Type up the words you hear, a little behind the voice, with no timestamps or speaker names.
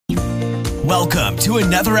Welcome to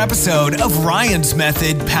another episode of Ryan's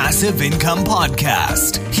Method Passive Income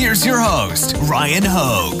Podcast. Here's your host, Ryan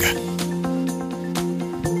Hogue.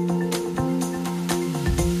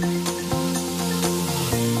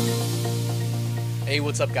 Hey,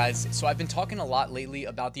 what's up, guys? So I've been talking a lot lately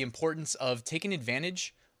about the importance of taking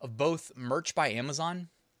advantage of both Merch by Amazon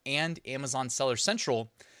and Amazon Seller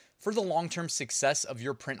Central for the long-term success of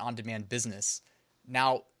your print-on-demand business.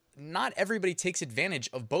 Now, not everybody takes advantage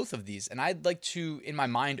of both of these, and I'd like to, in my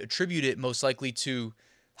mind, attribute it most likely to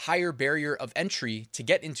higher barrier of entry to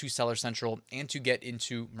get into Seller Central and to get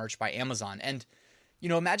into Merch by Amazon. And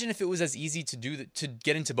imagine if it was as easy to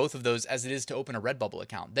get into both of those as it is to open a Redbubble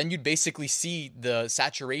account. Then you'd basically see the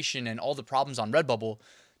saturation and all the problems on Redbubble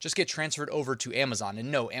just get transferred over to Amazon.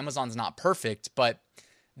 And no, Amazon's not perfect, but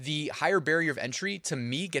the higher barrier of entry to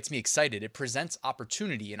me gets me excited. It presents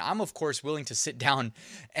opportunity. And I'm, of course, willing to sit down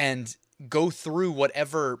and go through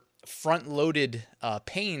whatever front-loaded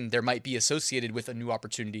pain there might be associated with a new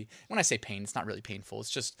opportunity. When I say pain, it's not really painful. It's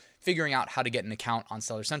just figuring out how to get an account on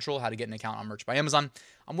Seller Central, how to get an account on Merch by Amazon.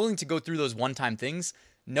 I'm willing to go through those one-time things,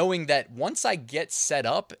 knowing that once I get set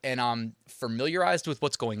up and I'm familiarized with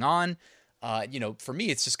what's going on, for me,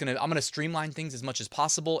 it's just I'm going to streamline things as much as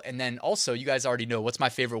possible. And then also, you guys already know what's my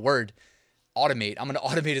favorite word, automate. I'm going to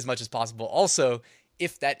automate as much as possible. Also,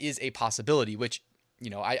 if that is a possibility, which,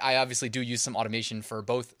 I obviously do use some automation for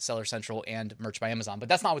both Seller Central and Merch by Amazon, but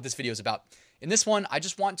that's not what this video is about. In this one, I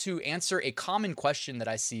just want to answer a common question that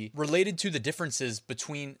I see related to the differences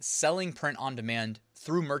between selling print on demand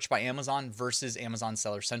through Merch by Amazon versus Amazon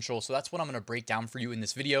Seller Central. So that's what I'm going to break down for you in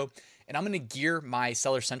this video. And I'm going to gear my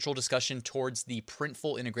Seller Central discussion towards the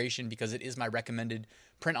Printful integration because it is my recommended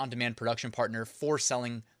print on demand production partner for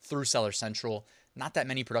selling through Seller Central. Not that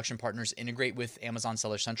many production partners integrate with Amazon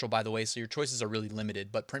Seller Central, by the way, so your choices are really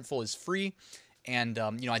limited, but Printful is free. And,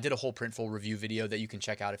 I did a whole Printful review video that you can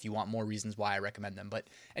check out if you want more reasons why I recommend them. But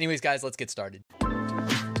anyways, guys, let's get started.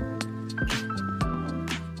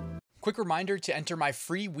 Quick reminder to enter my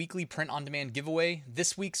free weekly print-on-demand giveaway.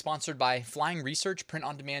 This week sponsored by Flying Research,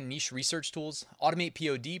 print-on-demand niche research tools, Automate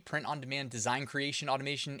POD, print-on-demand design creation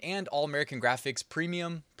automation, and All American Graphics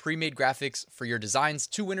premium pre-made graphics for your designs.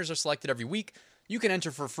 2 winners are selected every week. You can enter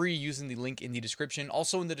for free using the link in the description.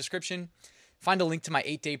 Also in the description, find a link to my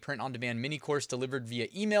 8-day print-on-demand mini course delivered via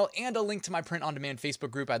email and a link to my print-on-demand Facebook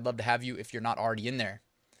group. I'd love to have you if you're not already in there.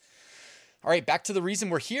 All right, back to the reason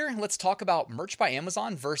we're here. Let's talk about Merch by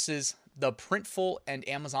Amazon versus the Printful and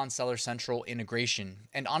Amazon Seller Central integration.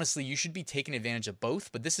 And honestly, you should be taking advantage of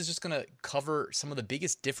both, but this is just going to cover some of the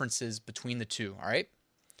biggest differences between the two, all right?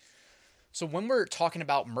 So when we're talking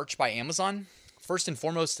about Merch by Amazon, first and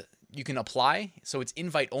foremost, you can apply. So it's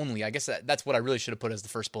invite only. I guess that's what I really should have put as the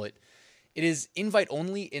first bullet. It is invite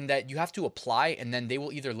only in that you have to apply and then they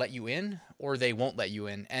will either let you in or they won't let you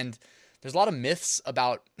in. And there's a lot of myths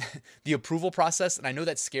about the approval process, and I know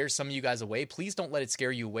that scares some of you guys away. Please don't let it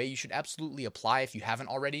scare you away. You should absolutely apply if you haven't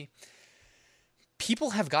already.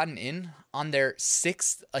 People have gotten in on their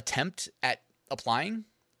 6th attempt at applying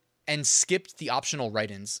and skipped the optional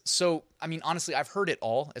write-ins. So, honestly, I've heard it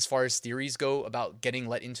all as far as theories go about getting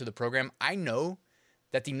let into the program. I know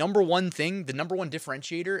that the number one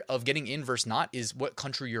differentiator of getting in versus not is what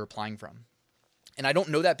country you're applying from. And I don't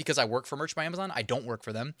know that because I work for Merch by Amazon. I don't work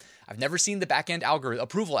for them. I've never seen the back-end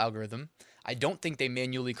approval algorithm. I don't think they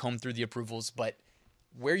manually comb through the approvals, but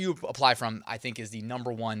where you apply from, I think, is the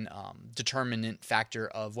number one determinant factor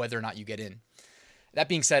of whether or not you get in. That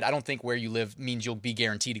being said, I don't think where you live means you'll be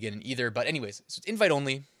guaranteed to get in either. But anyways, so it's invite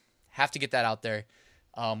only. Have to get that out there.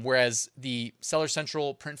 Whereas the Seller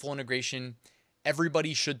Central Printful integration,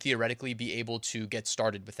 everybody should theoretically be able to get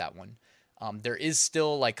started with that one. There is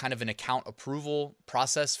still kind of an account approval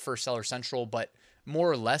process for Seller Central, but more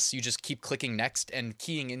or less you just keep clicking next and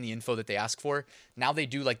keying in the info that they ask for. Now they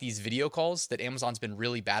do these video calls that Amazon's been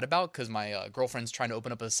really bad about because my girlfriend's trying to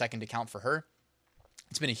open up a second account for her.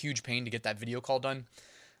 It's been a huge pain to get that video call done.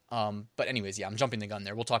 But anyways, I'm jumping the gun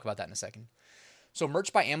there. We'll talk about that in a second. So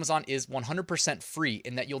Merch by Amazon is 100% free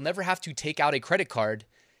in that you'll never have to take out a credit card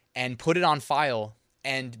and put it on file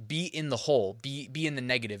and be in the hole, be in the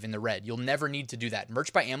negative, in the red. You'll never need to do that.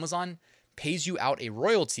 Merch by Amazon pays you out a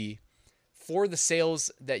royalty for the sales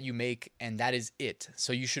that you make, and that is it.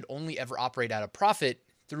 So you should only ever operate at a profit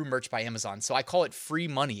through Merch by Amazon. So I call it free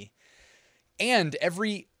money. And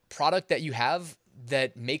every product that you have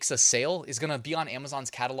that makes a sale is going to be on Amazon's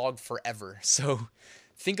catalog forever. So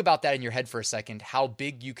think about that in your head for a second, how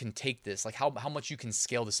big you can take this, how much you can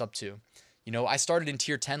scale this up to. I started in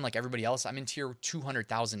tier 10 like everybody else. I'm in tier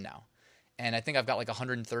 200,000 now. And I think I've got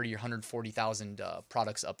 130 or 140,000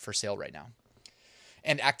 products up for sale right now.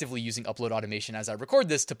 and actively using upload automation as I record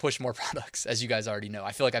this to push more products, as you guys already know.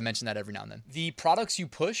 I feel like I mention that every now and then. The products you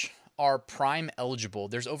push are Prime eligible.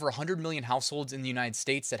 There's over 100 million households in the United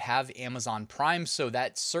States that have Amazon Prime, so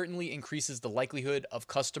that certainly increases the likelihood of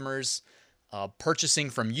customers purchasing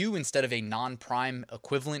from you instead of a non-Prime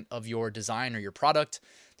equivalent of your design or your product.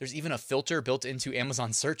 There's even a filter built into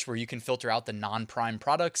Amazon Search where you can filter out the non-Prime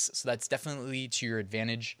products, so that's definitely to your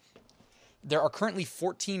advantage. There are currently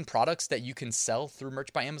 14 products that you can sell through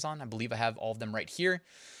Merch by Amazon. I believe I have all of them right here.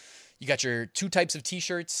 You got your 2 types of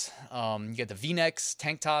t-shirts. You got the V-necks,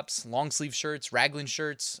 tank tops, long sleeve shirts, raglan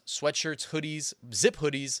shirts, sweatshirts, hoodies, zip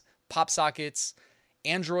hoodies, pop sockets,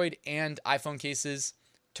 Android and iPhone cases,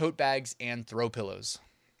 tote bags, and throw pillows.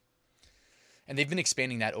 And they've been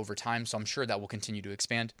expanding that over time, so I'm sure that will continue to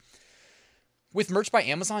expand. With Merch by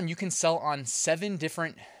Amazon, you can sell on 7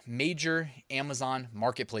 different major Amazon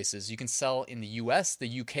marketplaces. You can sell in the US,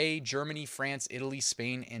 the UK, Germany, France, Italy,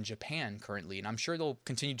 Spain, and Japan currently, and I'm sure they'll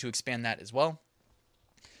continue to expand that as well.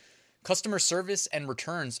 Customer service and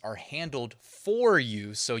returns are handled for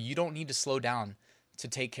you, so you don't need to slow down to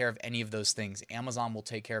take care of any of those things. Amazon will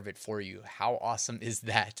take care of it for you. How awesome is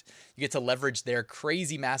that? You get to leverage their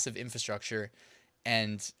crazy massive infrastructure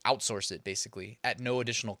and outsource it basically at no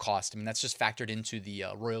additional cost. I mean, that's just factored into the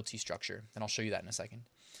royalty structure, and I'll show you that in a second.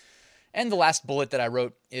 And the last bullet that I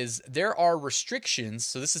wrote is there are restrictions,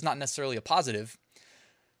 so this is not necessarily a positive.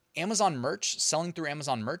 Amazon Merch, selling through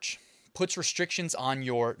Amazon Merch, puts restrictions on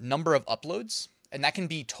your number of uploads, and that can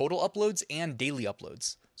be total uploads and daily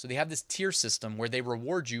uploads. So they have this tier system where they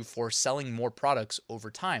reward you for selling more products over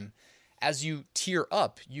time. As you tier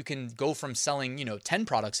up, you can go from selling, 10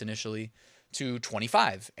 products initially to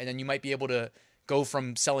 25. And then you might be able to go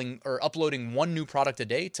from selling or uploading 1 new product a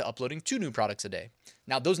day to uploading 2 new products a day.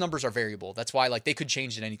 Now, those numbers are variable. That's why they could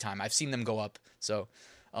change at any time. I've seen them go up. So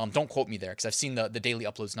don't quote me there because I've seen the daily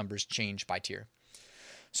uploads numbers change by tier.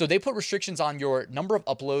 So they put restrictions on your number of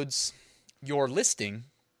uploads, your listing,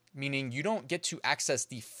 meaning you don't get to access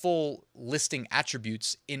the full listing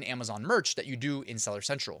attributes in Amazon Merch that you do in Seller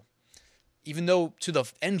Central. Even though to the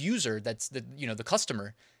end user, that's the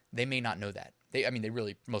customer, they may not know that. They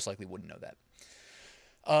really most likely wouldn't know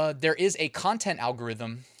that. There is a content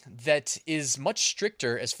algorithm that is much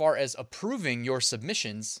stricter as far as approving your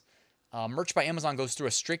submissions. Merch by Amazon goes through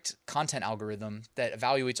a strict content algorithm that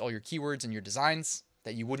evaluates all your keywords and your designs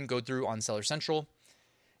that you wouldn't go through on Seller Central.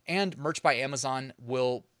 And Merch by Amazon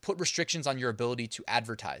will put restrictions on your ability to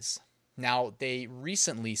advertise. Now, they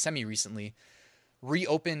semi-recently,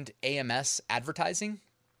 reopened AMS advertising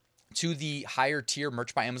to the higher tier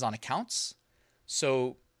Merch by Amazon accounts.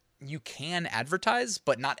 So you can advertise,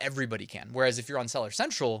 but not everybody can. Whereas if you're on Seller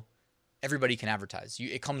Central, everybody can advertise.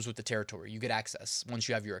 It comes with the territory. You get access once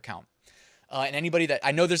you have your account. And anybody that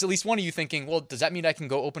I know, there's at least one of you thinking, well, does that mean I can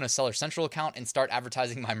go open a Seller Central account and start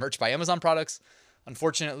advertising my Merch by Amazon products?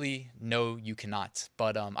 Unfortunately, no, you cannot.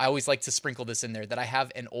 But I always like to sprinkle this in there that I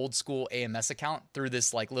have an old school AMS account through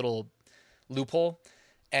this little loophole.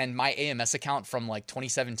 And my AMS account from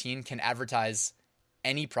 2017 can advertise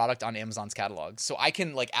any product on Amazon's catalog. So I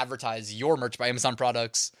can advertise your Merch by Amazon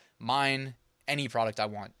products, mine, any product I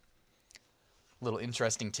want. Little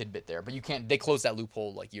interesting tidbit there, but you can't, they closed that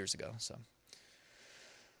loophole years ago. So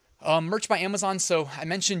Merch by Amazon. So I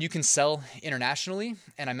mentioned you can sell internationally,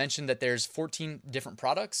 and I mentioned that there's 14 different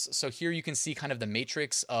products. So here you can see kind of the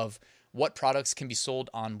matrix of what products can be sold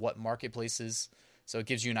on what marketplaces. So it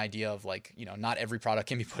gives you an idea of not every product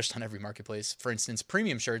can be pushed on every marketplace. For instance,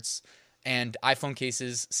 premium shirts and iPhone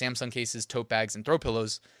cases, Samsung cases, tote bags, and throw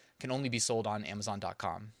pillows can only be sold on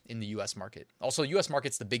Amazon.com in the US market. Also, US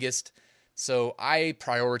market's the biggest. So I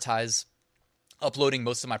prioritize uploading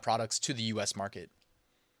most of my products to the US market.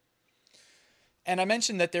 And I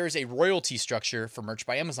mentioned that there is a royalty structure for Merch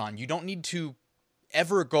by Amazon. You don't need to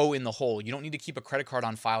ever go in the hole. You don't need to keep a credit card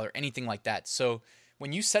on file or anything like that. So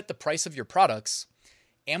when you set the price of your products,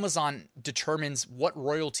 Amazon determines what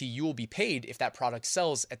royalty you will be paid if that product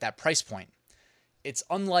sells at that price point. It's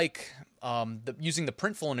unlike using the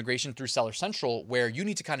Printful integration through Seller Central, where you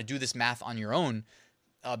need to kind of do this math on your own.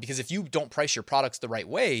 Because if you don't price your products the right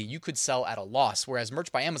way, you could sell at a loss. Whereas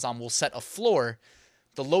Merch by Amazon will set a floor,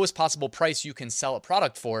 the lowest possible price you can sell a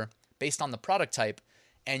product for based on the product type,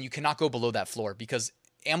 and you cannot go below that floor because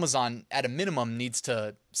Amazon at a minimum needs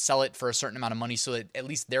to sell it for a certain amount of money so that at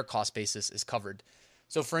least their cost basis is covered.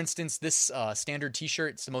 So for instance, this standard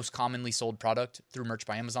t-shirt, it's the most commonly sold product through Merch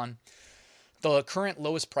by Amazon. The current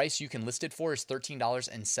lowest price you can list it for is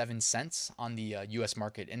 $13.07 on the US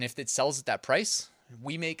market. And if it sells at that price,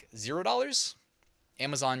 we make $0.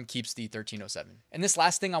 Amazon keeps the $13.07. And this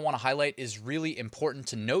last thing I want to highlight is really important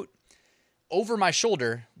to note. over my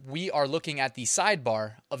shoulder, we are looking at the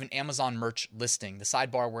sidebar of an Amazon merch listing. The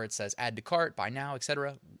sidebar where it says add to cart, buy now,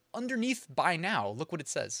 etc. Underneath buy now, look what it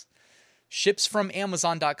says. Ships from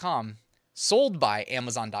Amazon.com, sold by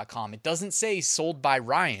Amazon.com. It doesn't say sold by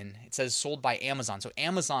Ryan. It says sold by Amazon. So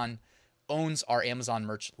Amazon owns our Amazon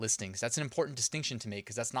merch listings. That's an important distinction to make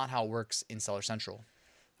because that's not how it works in Seller Central.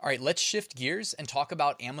 All right, let's shift gears and talk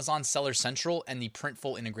about Amazon Seller Central and the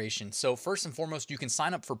Printful integration. So first and foremost, you can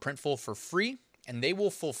sign up for Printful for free, and they will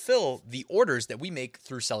fulfill the orders that we make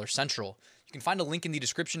through Seller Central. You can find a link in the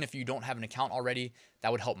description if you don't have an account already.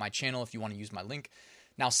 That would help my channel if you want to use my link.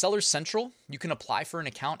 Now, Seller Central, you can apply for an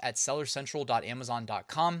account at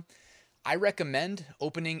sellercentral.amazon.com. I recommend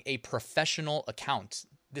opening a professional account.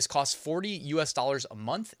 This costs $40 a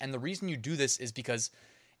month, and the reason you do this is because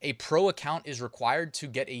a pro account is required to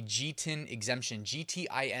get a GTIN exemption,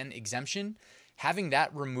 GTIN exemption. Having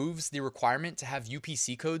that removes the requirement to have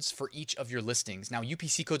UPC codes for each of your listings. Now,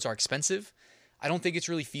 UPC codes are expensive. I don't think it's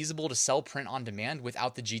really feasible to sell print on demand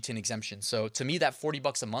without the GTIN exemption. So to me, that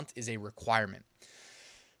 $40 a month is a requirement.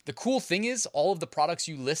 The cool thing is all of the products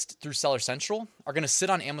you list through Seller Central are going to sit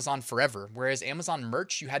on Amazon forever. Whereas Amazon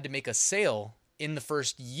merch, you had to make a sale in the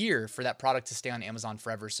first year for that product to stay on Amazon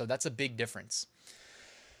forever. So that's a big difference.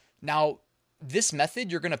 Now, this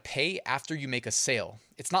method, you're going to pay after you make a sale.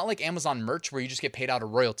 It's not like Amazon merch where you just get paid out a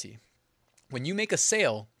royalty. When you make a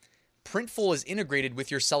sale, Printful is integrated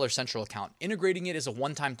with your Seller Central account. Integrating it is a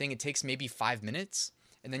one-time thing. It takes maybe 5 minutes,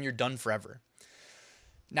 and then you're done forever.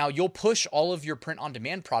 Now, you'll push all of your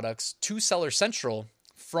print-on-demand products to Seller Central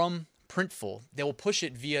from Printful. They will push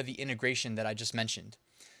it via the integration that I just mentioned.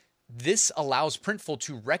 This allows Printful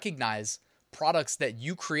to recognize products that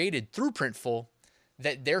you created through Printful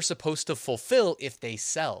that they're supposed to fulfill if they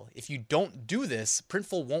sell. If you don't do this,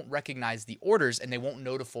 Printful won't recognize the orders and they won't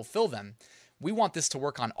know to fulfill them. We want this to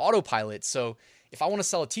work on autopilot. So if I want to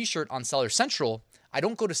sell a t-shirt on Seller Central, I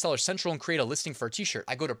don't go to Seller Central and create a listing for a t-shirt.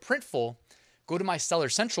 I go to Printful, go to my Seller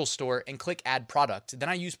Central store and click add product. Then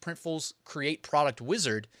I use Printful's create product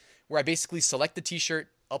wizard where I basically select the t-shirt,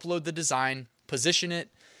 upload the design, position it,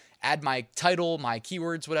 add my title, my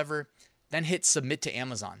keywords, whatever, then hit submit to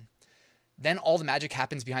Amazon. Then all the magic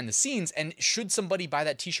happens behind the scenes. And should somebody buy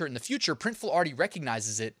that t-shirt in the future, Printful already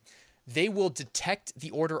recognizes it. They will detect the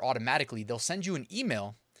order automatically. They'll send you an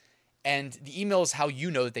email, and the email is how you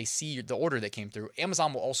know that they see the order that came through.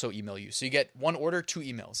 Amazon will also email you. So you get one order, 2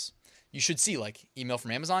 emails. You should see like email from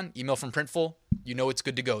Amazon, email from Printful. You know it's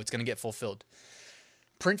good to go. It's going to get fulfilled.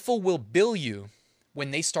 Printful will bill you when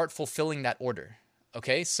they start fulfilling that order.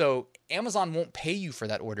 Okay, so Amazon won't pay you for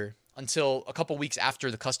that order until a couple weeks after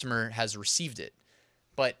the customer has received it.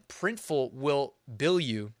 But Printful will bill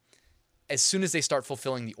you as soon as they start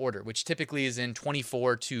fulfilling the order, which typically is in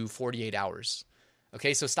 24 to 48 hours.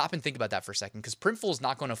 Okay, so stop and think about that for a second, because Printful is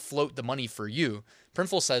not going to float the money for you.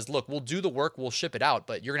 Printful says, look, we'll do the work, we'll ship it out,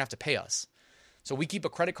 but you're going to have to pay us. So we keep a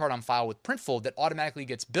credit card on file with Printful that automatically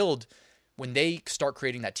gets billed when they start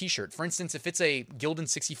creating that t-shirt. For instance, if it's a Gildan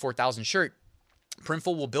 64,000 shirt,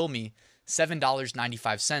 Printful will bill me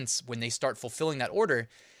 $7.95 when they start fulfilling that order.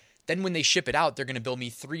 Then when they ship it out, they're going to bill me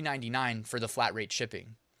 $3.99 for the flat rate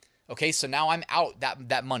shipping. Okay, so now I'm out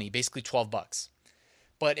that money, basically $12.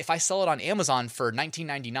 But if I sell it on Amazon for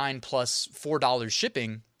 $19.99 plus $4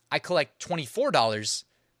 shipping, I collect $24.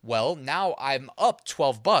 Well, now I'm up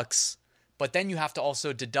 $12, but then you have to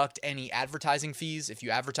also deduct any advertising fees. If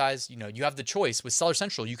you advertise, you have the choice. With Seller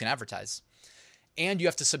Central, you can advertise. And you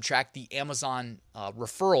have to subtract the Amazon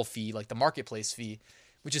referral fee, like the marketplace fee,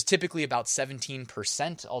 which is typically about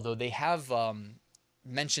 17%, although they have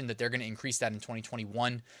mentioned that they're going to increase that in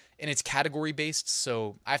 2021, and it's category based.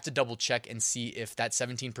 So I have to double check and see if that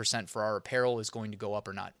 17% for our apparel is going to go up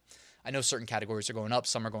or not. I know certain categories are going up,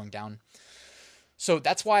 some are going down. So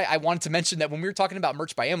that's why I wanted to mention that when we were talking about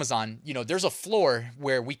merch by Amazon, there's a floor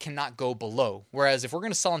where we cannot go below. Whereas if we're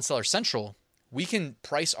going to sell on Seller Central, we can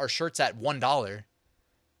price our shirts at $1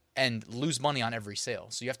 and lose money on every sale.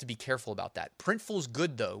 So you have to be careful about that. Printful's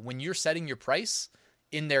good though. When you're setting your price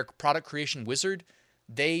in their product creation wizard,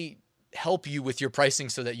 they help you with your pricing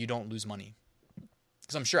so that you don't lose money.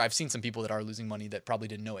 Because I'm sure I've seen some people that are losing money that probably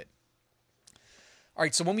didn't know it. All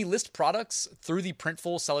right, so when we list products through the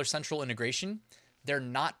Printful Seller Central integration, they're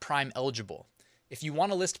not Prime eligible. If you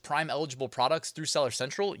want to list Prime eligible products through Seller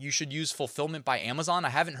Central, you should use Fulfillment by Amazon. I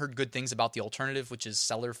haven't heard good things about the alternative, which is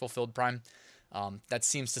Seller Fulfilled Prime. That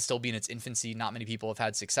seems to still be in its infancy. Not many people have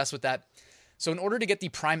had success with that. So in order to get the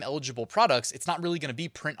Prime eligible products, it's not really going to be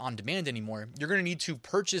print on demand anymore. You're going to need to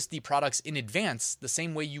purchase the products in advance the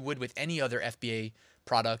same way you would with any other FBA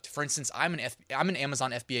product. For instance, I'm an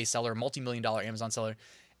Amazon FBA seller, multi-million-dollar Amazon seller,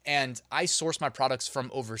 and I source my products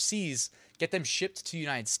from overseas, get them shipped to the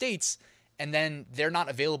United States, and then they're not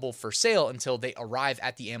available for sale until they arrive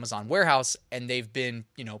at the Amazon warehouse and they've been,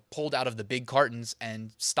 pulled out of the big cartons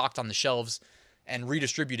and stocked on the shelves and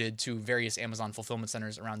redistributed to various Amazon fulfillment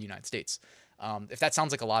centers around the United States. If that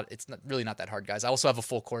sounds like a lot, it's really not that hard, guys. I also have a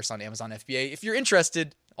full course on Amazon FBA. If you're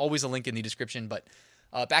interested, always a link in the description, but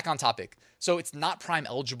back on topic. So it's not Prime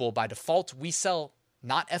eligible by default. We sell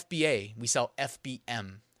not FBA, we sell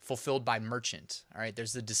FBM, fulfilled by merchant. All right,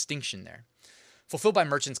 there's a distinction there. Fulfilled by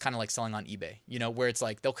merchant's kind of like selling on eBay, where it's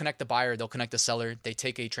like they'll connect the buyer, they'll connect the seller, they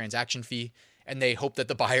take a transaction fee, and they hope that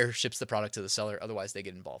the buyer ships the product to the seller. Otherwise, they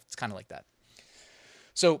get involved. It's kind of like that.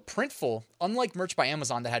 So Printful, unlike Merch by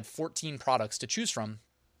Amazon that had 14 products to choose from,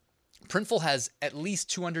 Printful has at least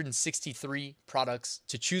 263 products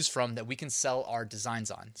to choose from that we can sell our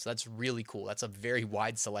designs on. So that's really cool. That's a very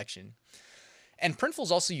wide selection. And Printful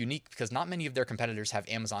is also unique because not many of their competitors have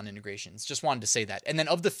Amazon integrations. Just wanted to say that. And then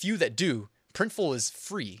of the few that do, Printful is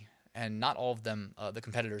free, and not all of them, the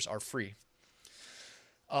competitors, are free.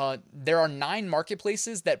 There are 9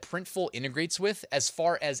 marketplaces that Printful integrates with as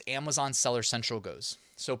far as Amazon Seller Central goes.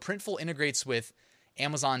 So Printful integrates with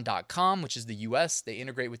Amazon.com, which is the US. They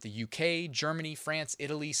integrate with the UK, Germany, France,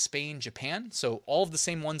 Italy, Spain, Japan. So all of the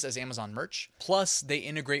same ones as Amazon Merch. Plus, they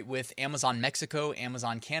integrate with Amazon Mexico,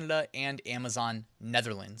 Amazon Canada, and Amazon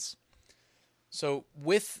Netherlands. So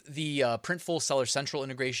with the Printful Seller Central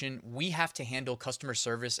integration, we have to handle customer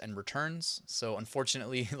service and returns. So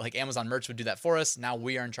unfortunately, like Amazon Merch would do that for us. Now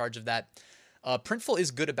we are in charge of that. Printful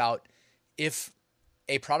is good about if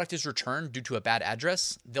a product is returned due to a bad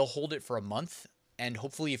address, they'll hold it for a month. And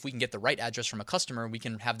hopefully if we can get the right address from a customer, we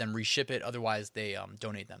can have them reship it. Otherwise, they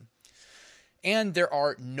donate them. And there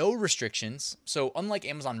are no restrictions. So unlike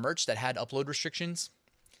Amazon Merch that had upload restrictions,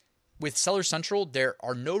 with Seller Central, there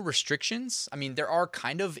are no restrictions. I mean, there are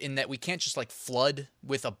kind of, in that we can't just like flood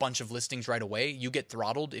with a bunch of listings right away. You get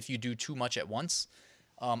throttled if you do too much at once.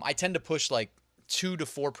 I tend to push like 2 to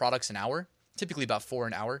 4 products an hour, typically about 4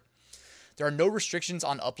 an hour. There are no restrictions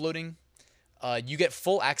on uploading. You get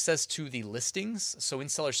full access to the listings. So in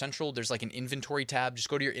Seller Central, there's like an inventory tab. Just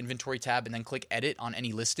go to your inventory tab and then click edit on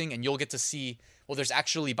any listing, and you'll get to see, well, there's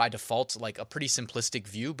actually by default like a pretty simplistic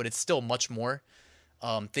view, but it's still much more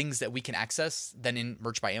things that we can access than in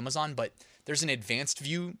Merch by Amazon. But there's an advanced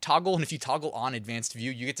view toggle, and if you toggle on advanced view,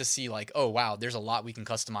 you get to see like, oh wow, there's a lot we can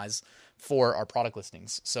customize for our product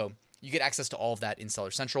listings. So you get access to all of that in Seller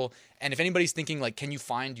Central. And if anybody's thinking like, can you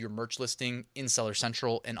find your merch listing in Seller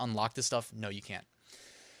Central and unlock this stuff? No, you can't.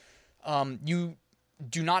 You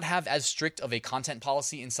do not have as strict of a content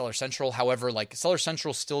policy in Seller Central. However, like Seller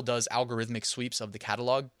Central still does algorithmic sweeps of the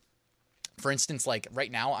catalog. For instance, like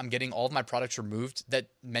right now, I'm getting all of my products removed that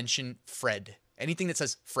mention Fred. Anything that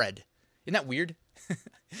says Fred. Isn't that weird?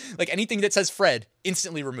 Like anything that says Fred,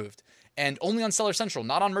 instantly removed. And only on Seller Central,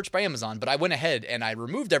 not on Merch by Amazon. But I went ahead and I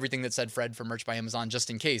removed everything that said Fred from Merch by Amazon just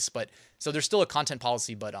in case. But so there's still a content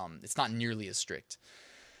policy, but it's not nearly as strict.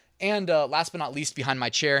 And last but not least, behind my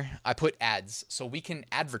chair, I put ads. So we can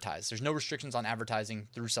advertise. There's no restrictions on advertising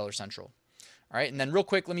through Seller Central. All right. And then real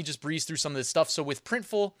quick, let me just breeze through some of this stuff. So with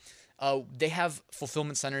Printful, they have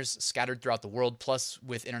fulfillment centers scattered throughout the world. Plus,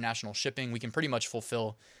 with international shipping, we can pretty much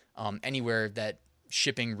fulfill anywhere that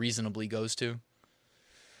shipping reasonably goes to.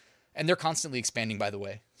 And they're constantly expanding, by the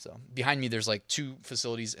way. So behind me, there's like 2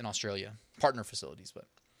 facilities in Australia, partner facilities. But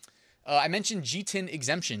I mentioned GTIN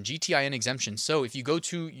exemption. So if you go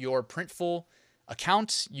to your Printful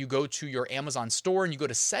account, you go to your Amazon store and you go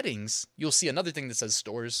to settings, you'll see another thing that says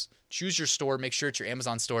stores. Choose your store, make sure it's your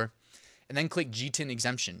Amazon store, and then click GTIN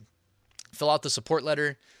exemption. Fill out the support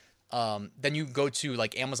letter. Then you go to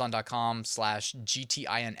like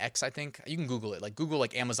amazon.com/GTINX, I think. You can Google it. Like Google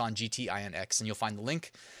like Amazon GTINX and you'll find the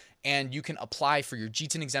link. And you can apply for your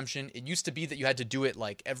GTIN exemption. It used to be that you had to do it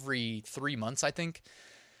like every 3 months, I think.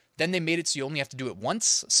 Then they made it so you only have to do it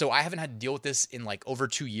once. So I haven't had to deal with this in like over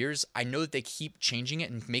 2 years. I know that they keep changing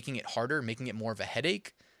it and making it harder, making it more of a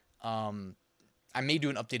headache. I may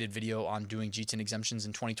do an updated video on doing GTIN exemptions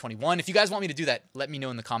in 2021. If you guys want me to do that, let me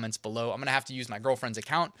know in the comments below. I'm going to have to use my girlfriend's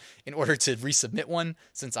account in order to resubmit one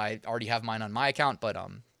since I already have mine on my account. But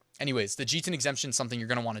anyways, the GTIN exemption is something you're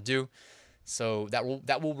going to want to do. So that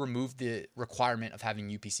will remove the requirement of having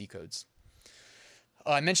UPC codes.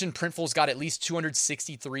 I mentioned Printful's got at least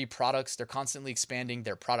 263 products. They're constantly expanding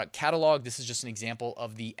their product catalog. This is just an example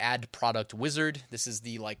of the Add Product Wizard. This is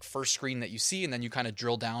the like first screen that you see, and then you kind of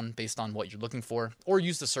drill down based on what you're looking for, or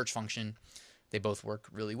use the search function. They both work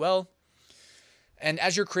really well. And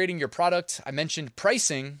as you're creating your product, I mentioned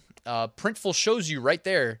pricing. Printful shows you right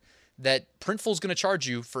there that Printful is going to charge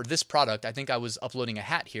you for this product. I think I was uploading a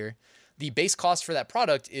hat here. The base cost for that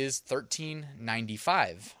product is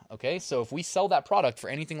 $13.95. Okay, so if we sell that product for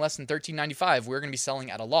anything less than $13.95, we're going to be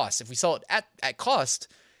selling at a loss. If we sell it at cost,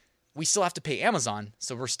 we still have to pay Amazon,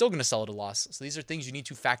 so we're still going to sell at a loss. So these are things you need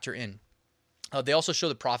to factor in. They also show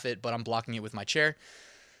the profit, but I'm blocking it with my chair.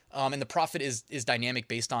 And the profit is dynamic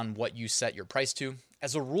based on what you set your price to.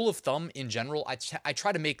 As a rule of thumb, in general, I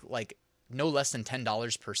try to make like no less than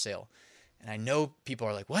 $10 per sale. And I know people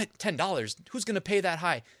are like, what? $10? Who's going to pay that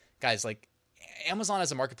high? Guys, like Amazon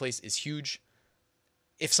as a marketplace is huge.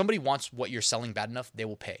 If somebody wants what you're selling bad enough, they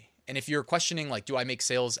will pay. And if you're questioning like, do I make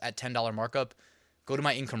sales at $10 markup? Go to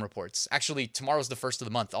my income reports. Actually, tomorrow's the first of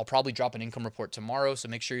the month. I'll probably drop an income report tomorrow. So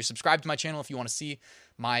make sure you're subscribed to my channel if you want to see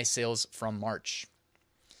my sales from March.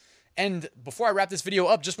 And before I wrap this video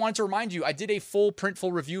up, just wanted to remind you, I did a full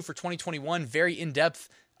Printful review for 2021, very in-depth.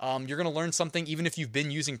 You're going to learn something even if you've been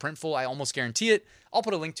using Printful. I almost guarantee it. I'll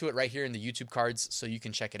put a link to it right here in the YouTube cards so you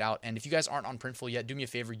can check it out. And if you guys aren't on Printful yet, do me a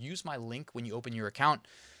favor, use my link when you open your account.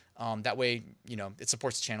 That way, it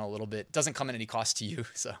supports the channel a little bit. It doesn't come at any cost to you.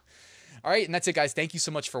 So, all right. And that's it, guys. Thank you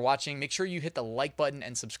so much for watching. Make sure you hit the like button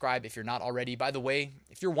and subscribe if you're not already. By the way,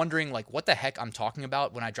 if you're wondering like what the heck I'm talking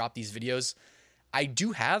about when I drop these videos, I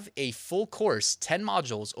do have a full course, 10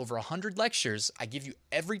 modules, over 100 lectures. I give you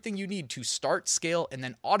everything you need to start, scale, and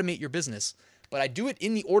then automate your business. But I do it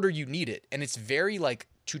in the order you need it. And it's very like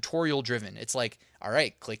tutorial driven. It's like, all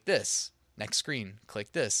right, click this, next screen,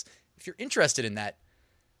 click this. If you're interested in that,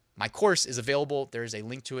 my course is available. There is a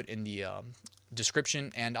link to it in the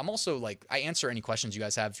description. And I'm also like, I answer any questions you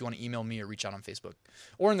guys have if you want to email me or reach out on Facebook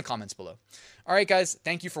or in the comments below. All right, guys,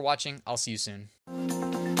 thank you for watching. I'll see you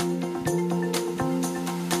soon.